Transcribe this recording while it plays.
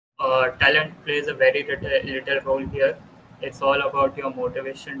talent plays a very little role here. It's all about your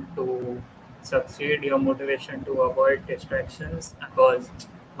motivation to succeed, your motivation to avoid distractions. Because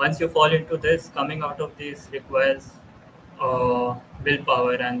once you fall into this, coming out of this requires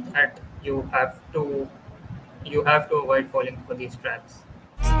willpower, and that you have to avoid falling for these traps.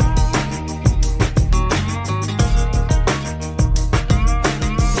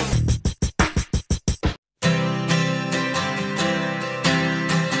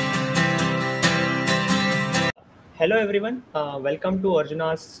 Hello everyone, welcome to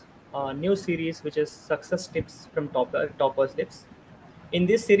Arjuna's new series which is Success Tips from Toppers Tips. In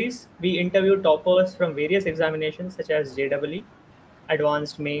this series, we interview toppers from various examinations such as JEE,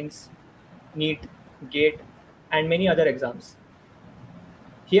 Advanced Mains, NEET, GATE, and many other exams.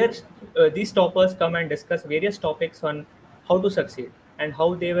 Here, these toppers come and discuss various topics on how to succeed and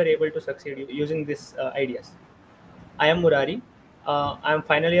how they were able to succeed using these ideas. I am Murari. I am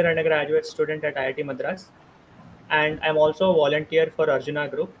final year undergraduate student at IIT Madras, and I'm also a volunteer for Arjuna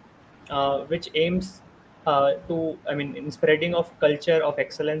Group, which aims in spreading of culture of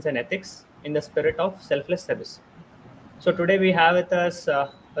excellence and ethics in the spirit of selfless service. So today we have with us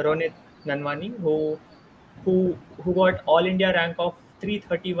Ronit Nanwani, who got All India rank of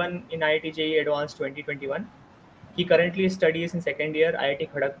 331 in IIT JEE Advanced 2021. He currently studies in second year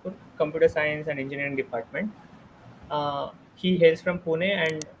IIT Kharagpur, Computer Science and Engineering Department. He hails from Pune,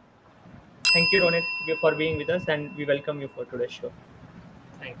 and thank you, Ronit, for being with us, and we welcome you for today's show.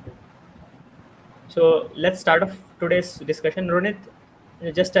 Thank you. So let's start off today's discussion. Ronit,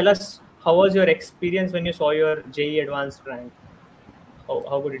 just tell us, how was your experience when you saw your JEE Advanced rank?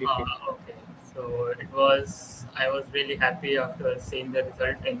 How did you feel? Okay, so I was really happy after seeing the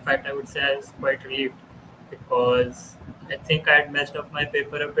result. In fact, I would say I was quite relieved because I think I had messed up my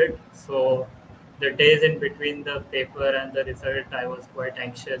paper a bit. So the days in between the paper and the result, I was quite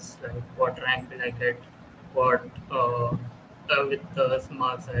anxious. Like, what rank will I get? What with the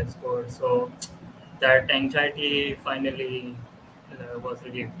marks I had scored. So that anxiety finally was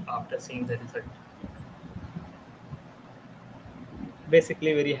relieved after seeing the result.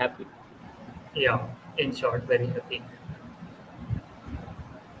 Basically, very happy. Yeah, in short, very happy.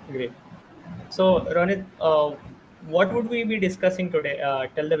 Great. So, Ronit, what would we be discussing today?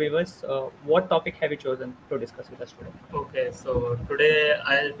 Tell the viewers, what topic have you chosen to discuss with us today? Okay, so today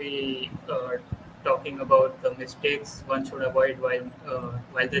I'll be talking about the mistakes one should avoid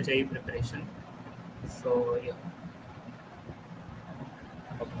while the JEE preparation. So yeah.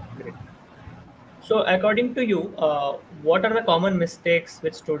 Okay, great. So, according to you, what are the common mistakes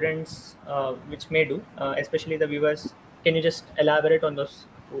which students which may do, especially the viewers? Can you just elaborate on those?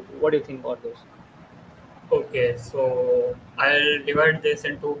 What do you think about those? Okay, so I'll divide this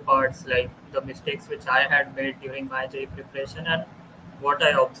in two parts, like the mistakes which I had made during my JEE preparation and what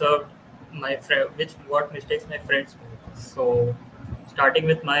I observed what mistakes my friends made. So starting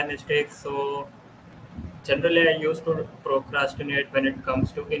with my mistakes, so generally, I used to procrastinate when it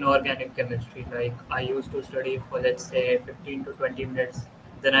comes to inorganic chemistry. Like, I used to study for, let's say, 15 to 20 minutes.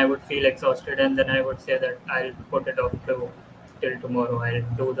 Then I would feel exhausted, and then I would say that I'll put it off till tomorrow. I'll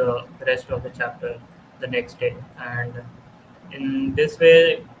do the rest of the chapter the next day. And in this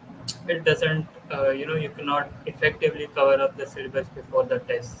way, it doesn't, you cannot effectively cover up the syllabus before the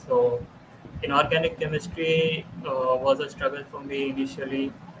test. So, inorganic chemistry was a struggle for me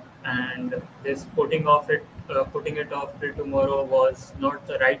initially, and this putting it off till tomorrow was not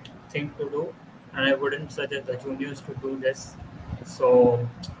the right thing to do, and I wouldn't suggest the juniors to do this. So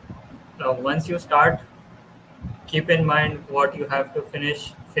once you start, keep in mind what you have to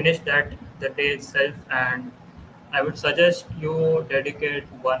finish that the day itself, and I would suggest you dedicate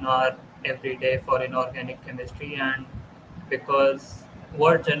 1 hour every day for inorganic chemistry. And because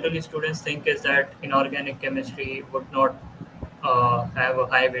what generally students think is that inorganic chemistry would not have a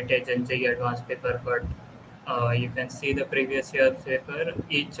high weightage in JEE Advanced paper, but you can see the previous year's paper.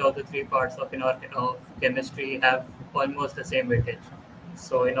 Each of the three parts of chemistry have almost the same weightage.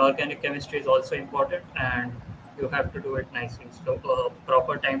 So inorganic chemistry is also important, and you have to do it nicely. So a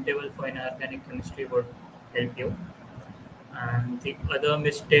proper timetable for inorganic chemistry would help you. And the other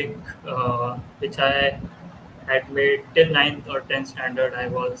mistake which I had made till ninth or 10th standard, I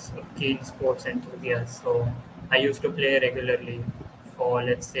was a keen sports enthusiast. So I used to play regularly for,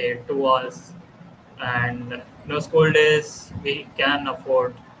 let's say, 2 hours. And school days, we can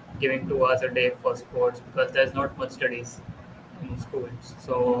afford giving 2 hours a day for sports because there's not much studies in schools.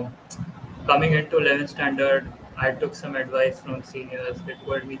 So coming into 11th standard, I took some advice from seniors. They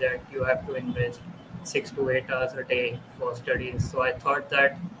told me that you have to invest 6 to 8 hours a day for studies. So I thought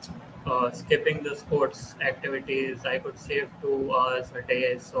that skipping the sports activities, I could save 2 hours a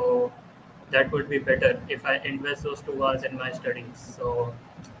day. So that would be better if I invest those 2 hours in my studies. So,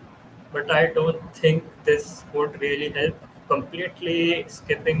 but I don't think this would really help. Completely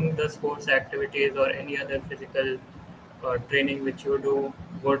skipping the sports activities or any other physical training which you do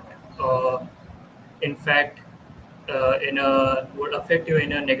would, in fact, in a would affect you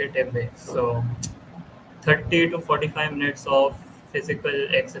in a negative way. So 30 to 45 minutes of physical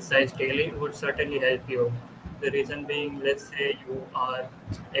exercise daily would certainly help you. The reason being, let's say you are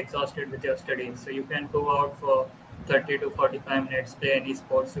exhausted with your studies, so you can go out for 30 to 45 minutes, play any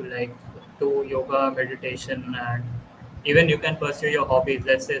sports you like, do yoga, meditation, and even you can pursue your hobbies.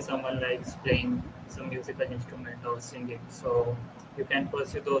 Let's say someone likes playing some musical instrument or singing, so you can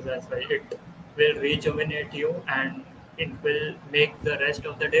pursue those as well. It will rejuvenate you and it will make the rest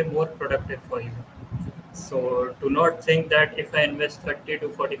of the day more productive for you. So do not think that if I invest 30 to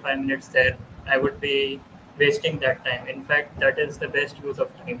 45 minutes there, I would be wasting that time. In fact, that is the best use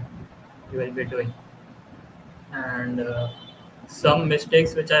of time you will be doing. And some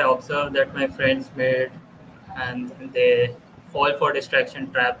mistakes which I observed that my friends made, and they fall for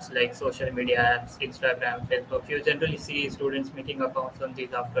distraction traps like social media apps, Instagram, Facebook. You generally see students making accounts on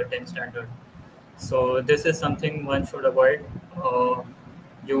these after 10 standard. So this is something one should avoid.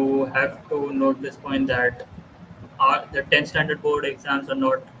 You have to note this point that the 10th standard board exams are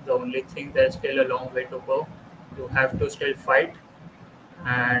not the only thing. There's still a long way to go. You have to still fight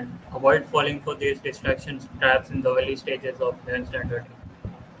and avoid falling for these distractions traps in the early stages of 10th standard.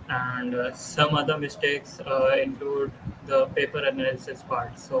 And some other mistakes include the paper analysis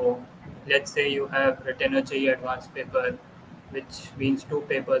part. So let's say you have written a JEE Advanced paper, which means two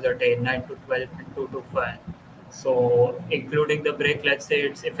papers a day, 9 to 12 and 2 to 5. So including the break, let's say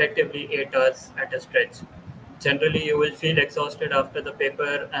it's effectively 8 hours at a stretch. Generally, you will feel exhausted after the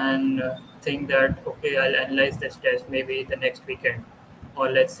paper and think that, okay, I'll analyze this test maybe the next weekend, or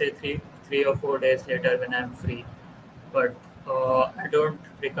let's say three or 4 days later when I'm free. But I don't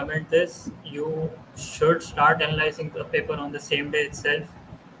recommend this. You should start analyzing the paper on the same day itself,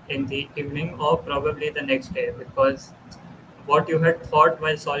 in the evening or probably the next day, because what you had thought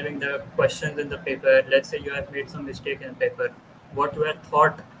while solving the questions in the paper, let's say you have made some mistake in paper, what you had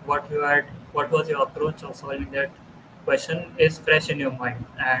thought, what was your approach of solving that question is fresh in your mind,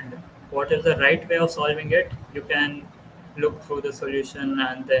 and what is the right way of solving it, you can look through the solution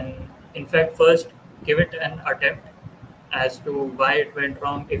and then, in fact, first give it an attempt as to why it went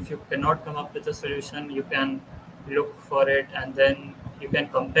wrong. If you cannot come up with a solution, you can look for it and then you can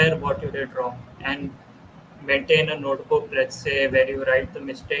compare what you did wrong and maintain a notebook, let's say, where you write the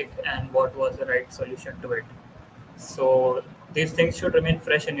mistake and what was the right solution to it. So these things should remain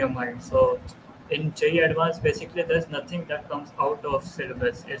fresh in your mind. So in JEE Advanced, basically there's nothing that comes out of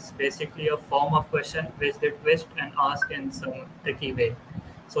syllabus. It's basically a form of question which they twist and ask in some tricky way.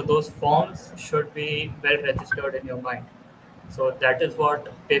 So those forms should be well registered in your mind. So that is what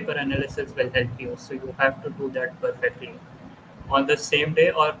paper analysis will help you. So you have to do that perfectly on the same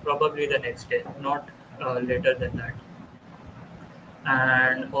day or probably the next day, not later than that.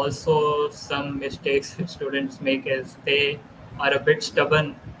 And also, some mistakes students make is they are a bit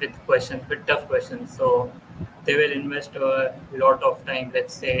stubborn with questions, with tough questions. So they will invest a lot of time.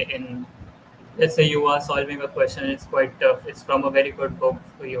 Let's say you are solving a question, it's quite tough. It's from a very good book.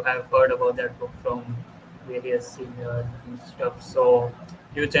 You have heard about that book from various senior and stuff. So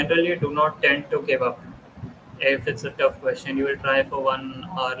you generally do not tend to give up. If it's a tough question, you will try for 1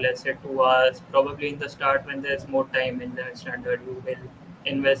 hour, let's say 2 hours. Probably in the start, when there's more time in the standard, you will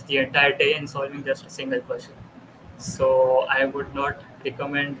invest the entire day in solving just a single question. So I would not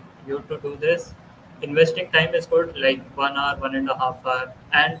recommend you to do this. Investing time is good, like 1 hour, 1.5 hour,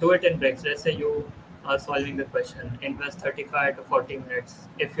 and do it in breaks. Let's say you are solving the question, invest 35 to 40 minutes.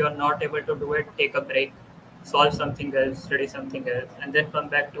 If you're not able to do it, take a break, solve something else, study something else, and then come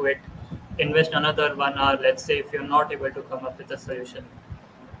back to it. Invest another 1 hour, let's say, if you're not able to come up with a solution.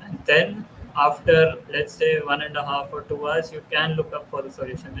 And then after, let's say, 1.5 or 2 hours, you can look up for the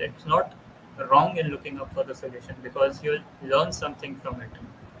solution. It's not wrong in looking up for the solution because you'll learn something from it,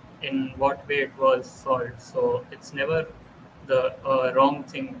 in what way it was solved. So it's never the wrong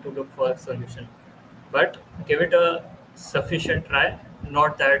thing to look for a solution. But give it a sufficient try,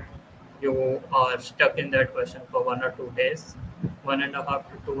 not that you are stuck in that question for 1 or 2 days.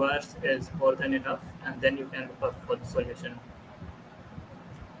 1.5 to 2 hours is more than enough, and then you can look up for the solution.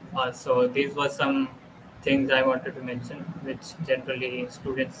 So these were some things I wanted to mention, which generally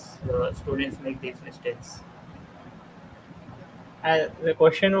students make these mistakes. The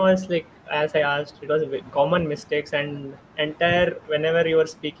question was like, as I asked, it was common mistakes, and entire whenever you were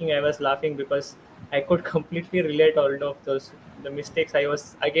speaking, I was laughing because I could completely relate all of those the mistakes I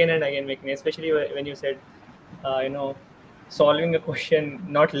was again and again making, especially when you said, you know, solving a question,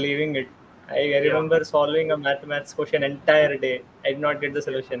 not leaving it. I Yeah, remember solving a mathematics question entire day. I did not get the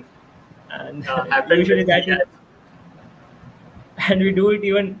solution, and happened usually with me. that is, and we do it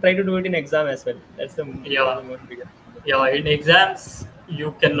even try to do it in exam as well. That's the one of Yeah, the most biggest. yeah. In exams,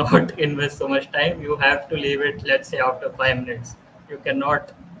 you cannot invest so much time. You have to leave it, let's say, after 5 minutes. You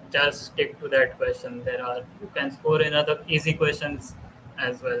cannot just stick to that question. You can score in other easy questions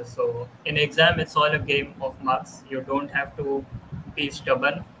as well. So in exam, it's all a game of marks. You don't have to be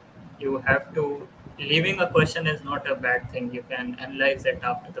stubborn. You have to, leaving a question is not a bad thing. You can analyze it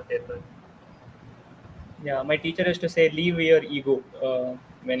after the paper. Yeah, my teacher used to say, "Leave your ego."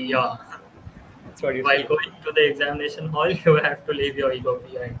 When Yeah. that's what he used to While say. going to the examination hall, you have to leave your ego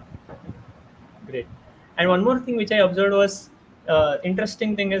behind. Great. And one more thing which I observed was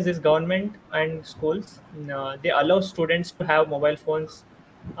interesting thing is this government and schools they allow students to have mobile phones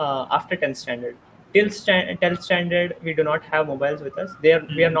after 10th standard. Till 10th standard, we do not have mobiles with us. We are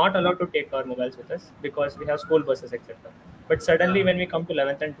Mm. not allowed to take our mobiles with us because we have school buses, etc. But suddenly, Yeah. when we come to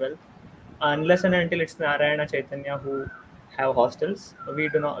 11th and 12th, unless and until it's Narayana Chaitanya who have hostels,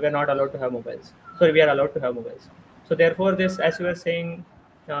 we're not allowed to have mobiles. Sorry, we are allowed to have mobiles. So therefore, this, as you were saying,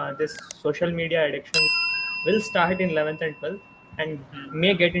 this social media addictions will start in 11th and 12th and Mm.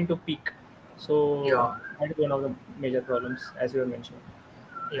 may get into peak. So Yeah. that is one of the major problems, as you were mentioning.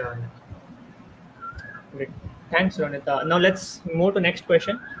 Yeah. Great. Thanks, Ronita. Now let's move to next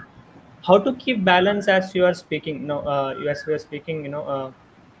question. How to keep balance as you are speaking? No, as you are speaking, you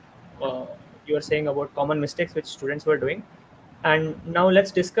were saying about common mistakes which students were doing, and now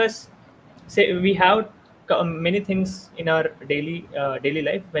let's discuss. Say we have many things in our daily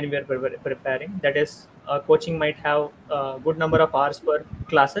life when we are preparing. That is, coaching might have a good number of hours for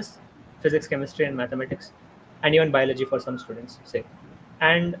classes, physics, chemistry, and mathematics, and even biology for some students. Say,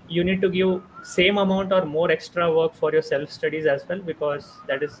 and you need to give same amount or more extra work for your self studies as well because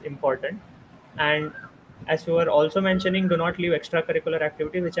that is important. And as you were also mentioning, do not leave extracurricular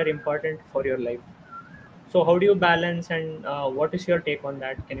activities which are important for your life. So how do you balance, and what is your take on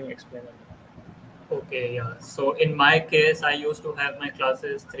that? Can you explain on that? Okay, yeah. So in my case, I used to have my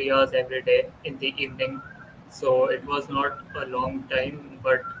classes 3 hours every day in the evening. So it was not a long time,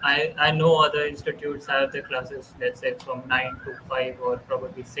 but I know other institutes have their classes, let's say from 9 to 5 or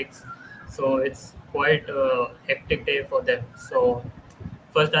probably 6. So it's quite a hectic day for them. So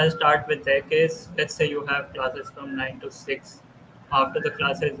first, I'll start with their case. Let's say you have classes from 9 to 6. After the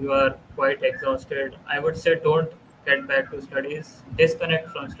classes, you are quite exhausted. I would say don't get back to studies. Disconnect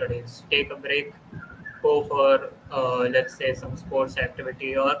from studies. Take a break. Go for, let's say, some sports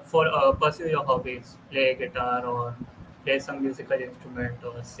activity or for pursue your hobbies. Play guitar or play some musical instrument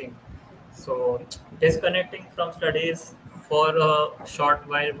or sing. So, disconnecting from studies for a short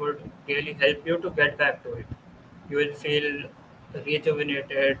while would really help you to get back to it. You will feel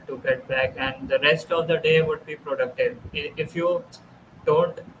rejuvenated to get back, and the rest of the day would be productive. If you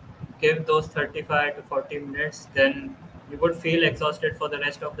don't give those 35 to 40 minutes, then you would feel exhausted for the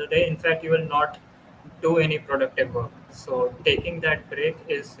rest of the day. In fact, you will not do any productive work. So taking that break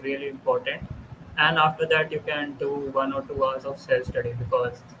is really important. And after that, you can do 1 or 2 hours of self study,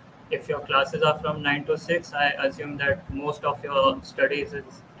 because if your classes are from 9 to 6, I assume that most of your studies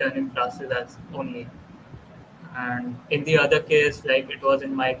is done in classes as only. And in the other case, like it was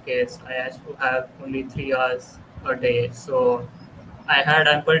in my case, I had to have only 3 hours a day. So I had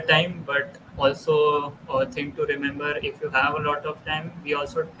ample time, but also a thing to remember, if you have a lot of time, we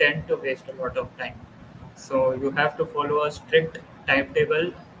also tend to waste a lot of time. So you have to follow a strict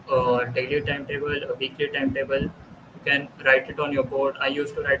timetable, a daily timetable, a weekly timetable. You can write it on your board. I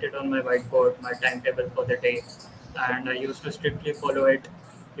used to write it on my whiteboard, my timetable for the day, and I used to strictly follow it.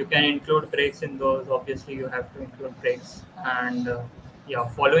 You can include breaks in those. Obviously, you have to include breaks, and yeah,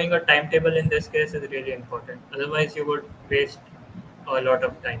 following a timetable in this case is really important. Otherwise, you would waste a lot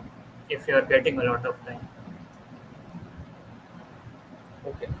of time if you are getting a lot of time.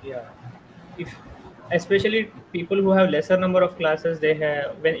 Okay, yeah. If especially people who have lesser number of classes, they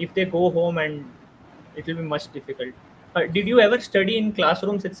have when if they go home and it will be much difficult. Did you ever study in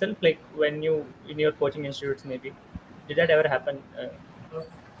classrooms itself, like when you in your coaching institutes maybe? Did that ever happen?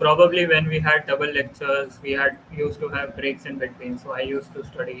 Probably when we had double lectures, we had used to have breaks in between. So I used to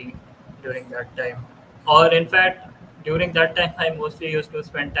study during that time. Or in fact, during that time, I mostly used to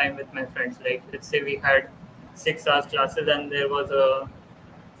spend time with my friends. Like let's say we had 6 hours classes, and there was a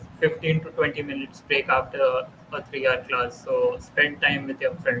 15 to 20 minutes break after a 3 hour class. So spend time with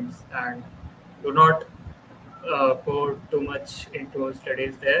your friends and do not go too much into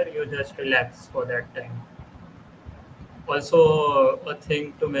studies there. You just relax for that time. Also, a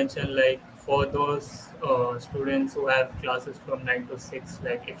thing to mention, like for those students who have classes from 9 to 6,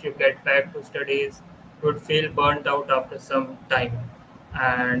 like if you get back to studies, you would feel burnt out after some time.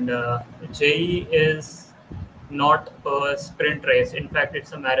 And JE is not a sprint race. In fact,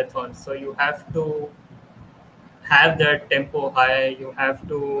 it's a marathon. So you have to have that tempo high. You have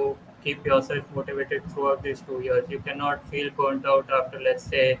to keep yourself motivated throughout these 2 years. You cannot feel burnt out after, let's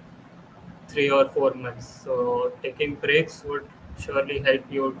say, 3 or 4 months. So taking breaks would surely help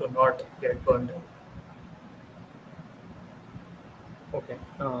you to not get burned out. Okay.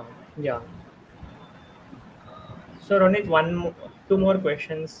 Yeah. So Ronit, two more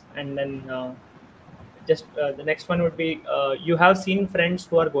questions, and then just the next one would be you have seen friends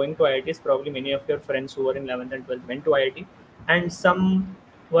who are going to IITs. Probably many of your friends who were in 11th and 12th went to IIT, and some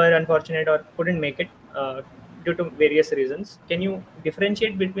were unfortunate or couldn't make it due to various reasons. Can you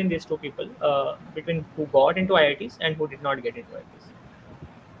differentiate between these two people, between who got into IITs and who did not get into IITs?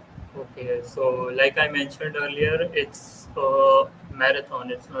 Okay, so like I mentioned earlier, it's a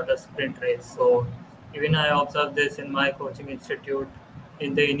marathon, it's not a sprint race. So even I observed this in my coaching institute.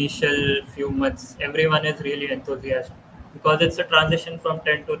 In the initial few months, everyone is really enthusiastic because it's a transition from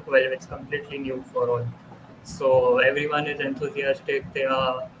 10 to 12. It's completely new for all. So everyone is enthusiastic. They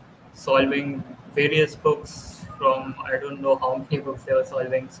are solving various books from, I don't know how many books they are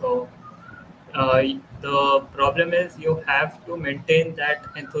solving. So uh, the problem is you have to maintain that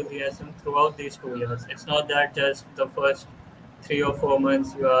enthusiasm throughout these 2 years. It's not that just the first 3 or 4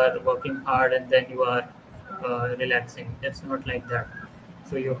 months you are working hard and then you are relaxing. It's not like that.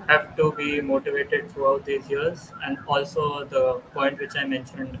 So you have to be motivated throughout these years, and also the point which I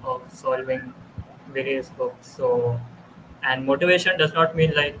mentioned of solving various books. So, and motivation does not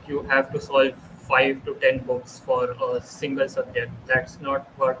mean like you have to solve 5 to 10 books for a single subject. That's not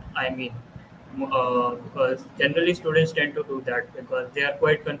what I mean. Because generally students tend to do that because they are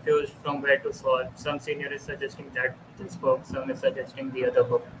quite confused from where to solve. Some senior is suggesting that this book, some is suggesting the other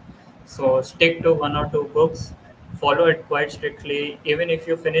book. So stick to 1 or 2 books, follow it quite strictly. Even if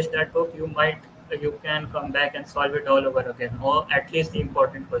you finish that book, you can come back and solve it all over again, or at least the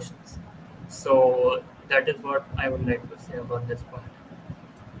important questions. So that is what I would like to say about this point.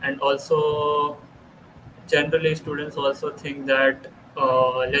 And also, generally students also think that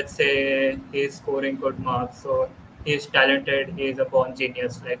let's say he's scoring good marks, so he's talented, he's a born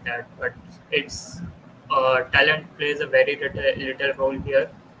genius like that. But it's talent plays a very little role here.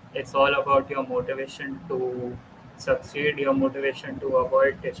 It's all about your motivation to succeed, your motivation to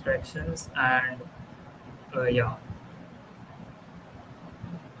avoid distractions, and yeah.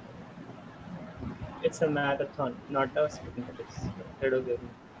 It's a marathon, not a sprint race. That was it.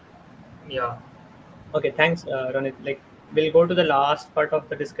 Yeah. Okay, thanks, Ronit. Like, we'll go to the last part of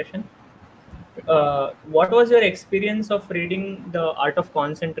the discussion. What was your experience of reading the Art of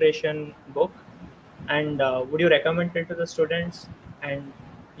Concentration book, and would you recommend it to the students? And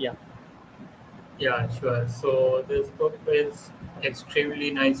yeah, Yeah, sure. So this book is extremely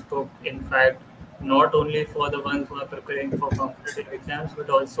nice book. In fact, not only for the ones who are preparing for competitive exams, but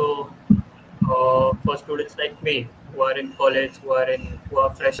also for students like me who are in college, who are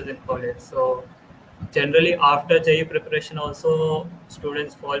freshers in college. So generally after JEE preparation, also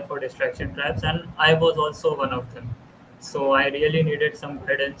students fall for distraction traps, and I was also one of them. So I really needed some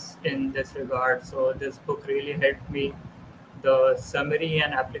guidance in this regard. So this book really helped me. The summary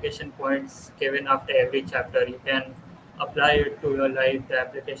and application points given after every chapter, you can apply it to your life. The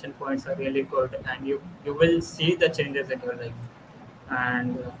application points are really good, and you will see the changes in your life.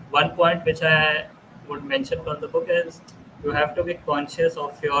 And one point which I would mention from the book is you have to be conscious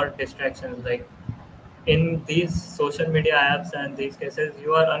of your distractions. Like in these social media apps and these cases,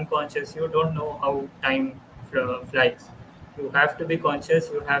 you are unconscious. You don't know how time flies. You have to be conscious.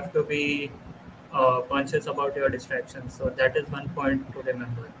 You have to be conscious about your distractions. So that is one point to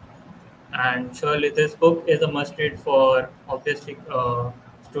remember. And surely this book is a must read for obviously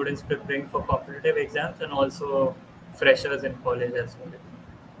students preparing for competitive exams and also freshers in college as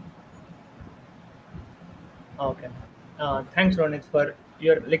well. okay. Thanks, Ronit, for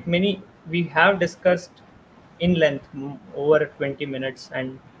your like many. We have discussed in length over 20 minutes,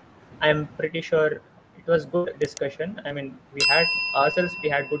 and I'm pretty sure it was good discussion. I mean, we had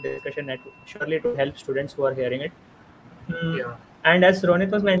good discussion, and surely it would help students who are hearing it. Mm, Yeah. and as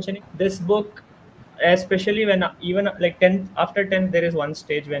Ronit was mentioning, this book, especially when even like 10th, after 10th, there is one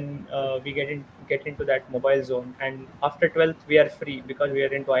stage when we get into that mobile zone, and after 12th, we are free because we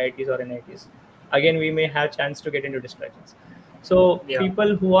are into IITs or NITs. again we may have chance to get into distractions. So Yeah.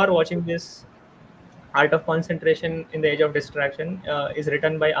 people who are watching this, Art of Concentration in the Age of Distraction, is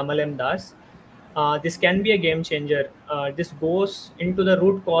written by Amal M. Das. This can be a game changer. This goes into the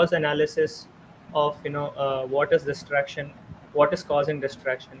root cause analysis of what is distraction, what is causing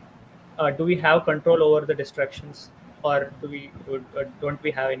distraction. Do we have control over the distractions, or don't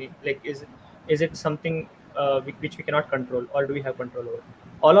we have any? Like, is it something which we cannot control, or do we have control over?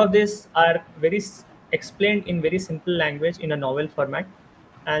 All of this are explained in very simple language in a novel format,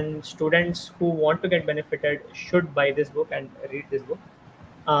 and students who want to get benefited should buy this book and read this book.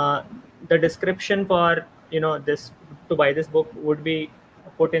 uh, the description for this to buy this book would be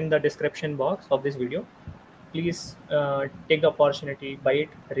put in the description box of this video. Please take the opportunity, buy it,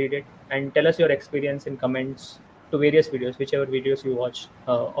 read it, and tell us your experience in comments to various videos, whichever videos you watch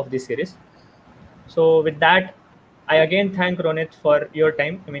of this series. So with that, I again thank Ronit for your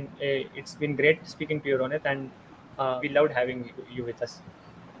time. I mean, it's been great speaking to you, Ronit, and we loved having you with us.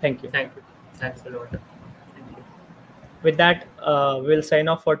 Thank you. Thank you. Thanks a lot. Thank you. With that, we'll sign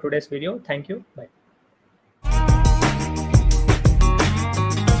off for today's video. Thank you. Bye.